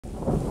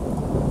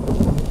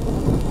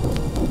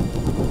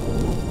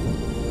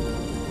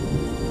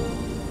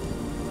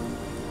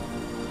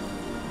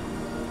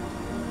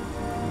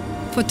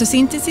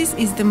Photosynthesis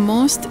is the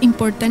most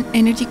important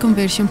energy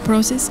conversion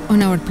process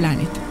on our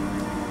planet.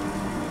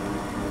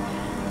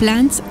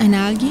 Plants and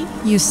algae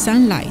use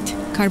sunlight,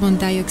 carbon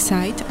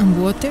dioxide,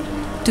 and water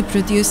to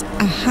produce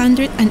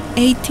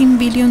 118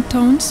 billion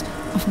tons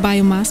of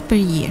biomass per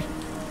year.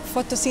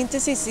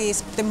 Photosynthesis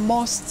is the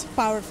most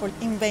powerful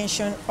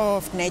invention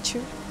of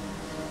nature.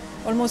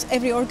 Almost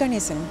every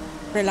organism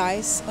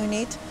relies on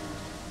it,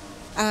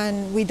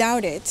 and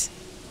without it,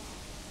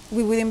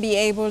 we wouldn't be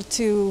able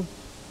to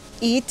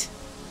eat,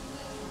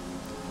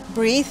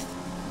 breathe,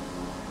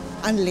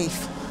 and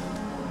live.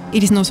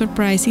 It is not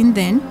surprising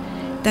then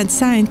that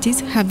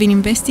scientists have been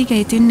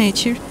investigating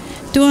nature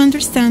to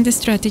understand the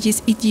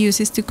strategies it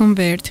uses to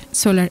convert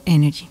solar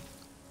energy.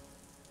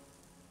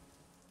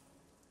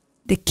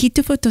 The key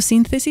to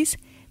photosynthesis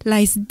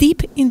lies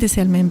deep in the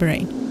cell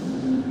membrane,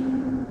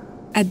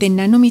 at the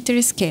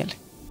nanometer scale,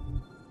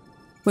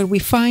 where we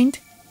find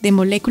the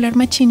molecular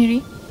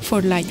machinery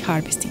for light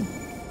harvesting,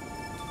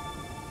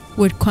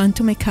 where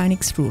quantum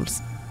mechanics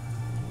rules.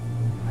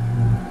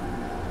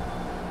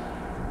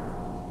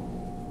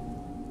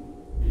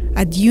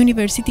 At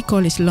University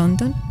College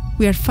London,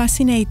 we are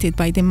fascinated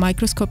by the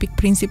microscopic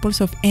principles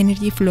of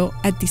energy flow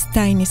at this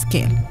tiny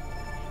scale.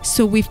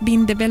 So we've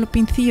been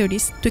developing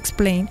theories to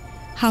explain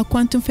how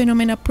quantum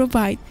phenomena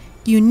provide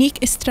unique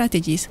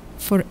strategies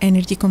for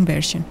energy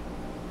conversion.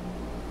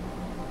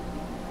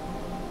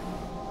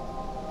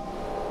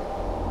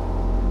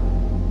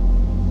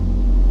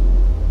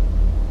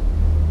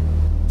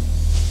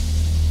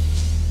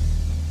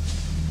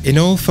 In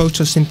all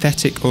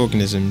photosynthetic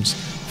organisms,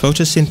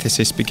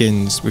 photosynthesis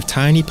begins with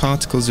tiny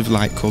particles of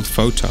light called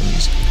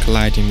photons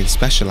colliding with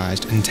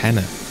specialized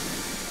antennae.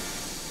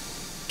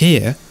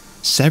 Here,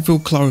 several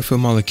chlorophyll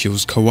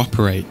molecules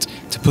cooperate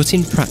to put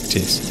in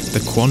practice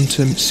the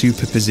quantum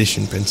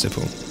superposition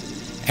principle.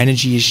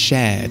 Energy is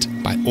shared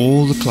by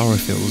all the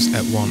chlorophylls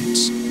at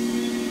once.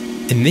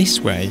 In this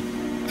way,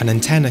 an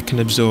antenna can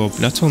absorb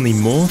not only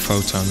more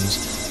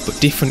photons, but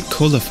different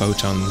colour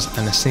photons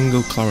and a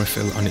single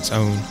chlorophyll on its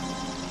own.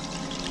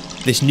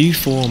 This new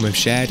form of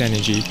shared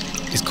energy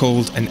is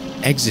called an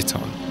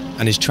exciton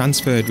and is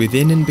transferred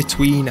within and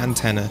between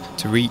antennae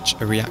to reach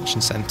a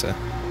reaction centre.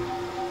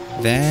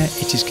 There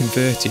it is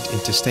converted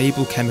into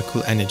stable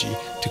chemical energy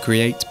to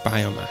create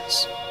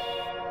biomass.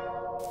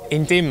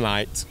 In dim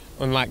light,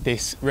 unlike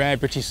this rare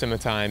British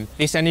summertime,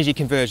 this energy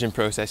conversion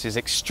process is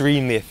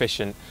extremely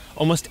efficient.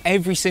 Almost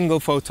every single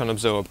photon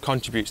absorbed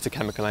contributes to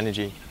chemical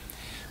energy.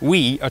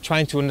 We are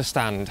trying to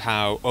understand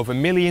how, over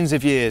millions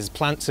of years,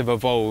 plants have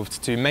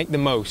evolved to make the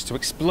most, to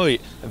exploit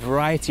a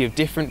variety of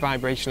different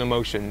vibrational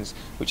motions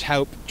which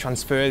help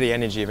transfer the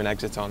energy of an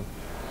exciton.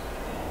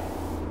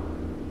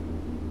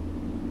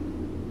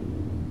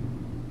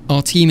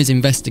 Our team is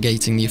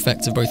investigating the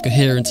effects of both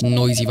coherent and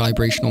noisy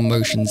vibrational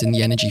motions in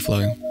the energy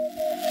flow.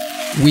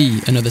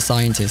 We and other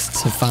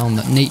scientists have found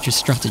that nature's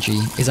strategy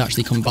is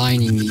actually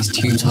combining these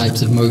two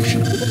types of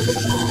motion.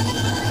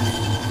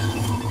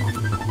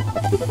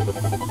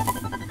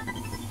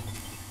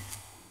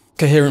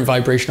 Coherent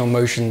vibrational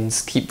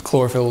motions keep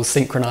chlorophylls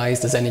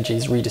synchronized as energy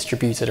is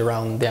redistributed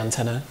around the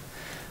antenna.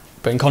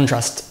 But in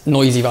contrast,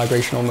 noisy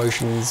vibrational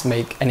motions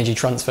make energy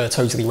transfer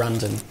totally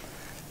random.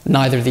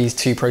 Neither of these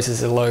two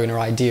processes alone are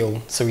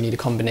ideal, so we need a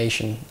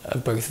combination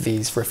of both of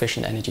these for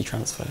efficient energy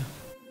transfer.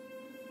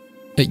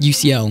 At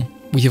UCL,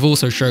 we have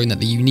also shown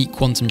that the unique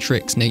quantum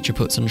tricks nature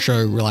puts on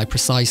show rely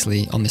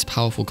precisely on this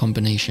powerful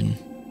combination.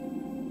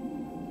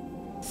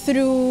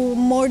 Through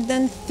more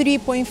than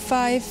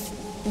 3.5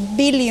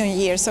 billion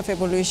years of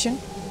evolution,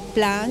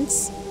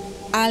 plants,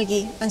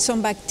 algae, and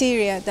some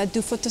bacteria that do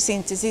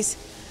photosynthesis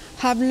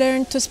have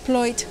learned to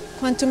exploit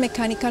quantum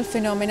mechanical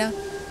phenomena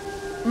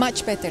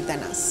much better than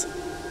us.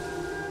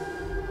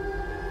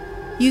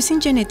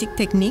 Using genetic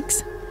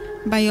techniques,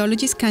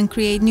 biologists can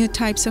create new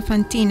types of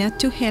antennae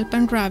to help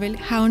unravel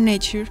how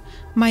nature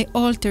might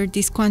alter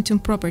these quantum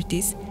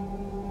properties,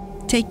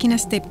 taking a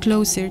step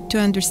closer to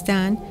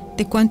understand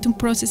the quantum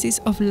processes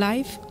of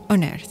life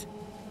on Earth.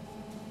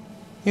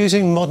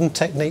 Using modern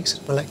techniques,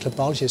 molecular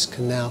biologists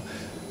can now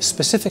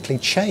specifically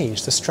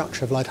change the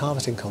structure of light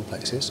harvesting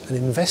complexes and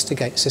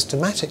investigate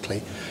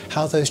systematically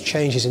how those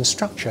changes in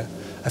structure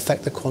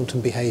affect the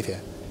quantum behaviour.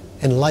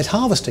 In light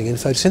harvesting in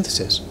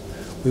photosynthesis,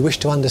 we wish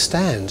to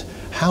understand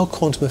how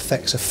quantum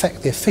effects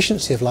affect the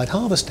efficiency of light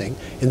harvesting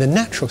in the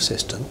natural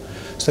system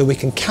so we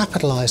can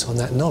capitalise on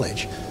that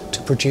knowledge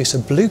to produce a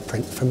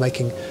blueprint for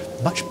making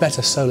much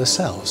better solar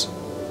cells.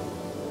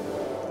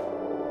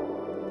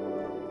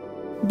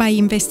 By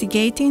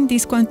investigating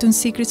these quantum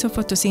secrets of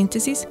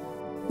photosynthesis,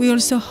 we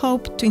also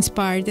hope to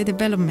inspire the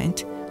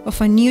development of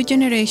a new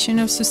generation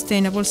of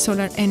sustainable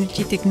solar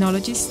energy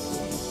technologies,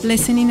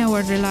 lessening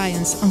our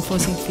reliance on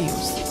fossil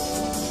fuels.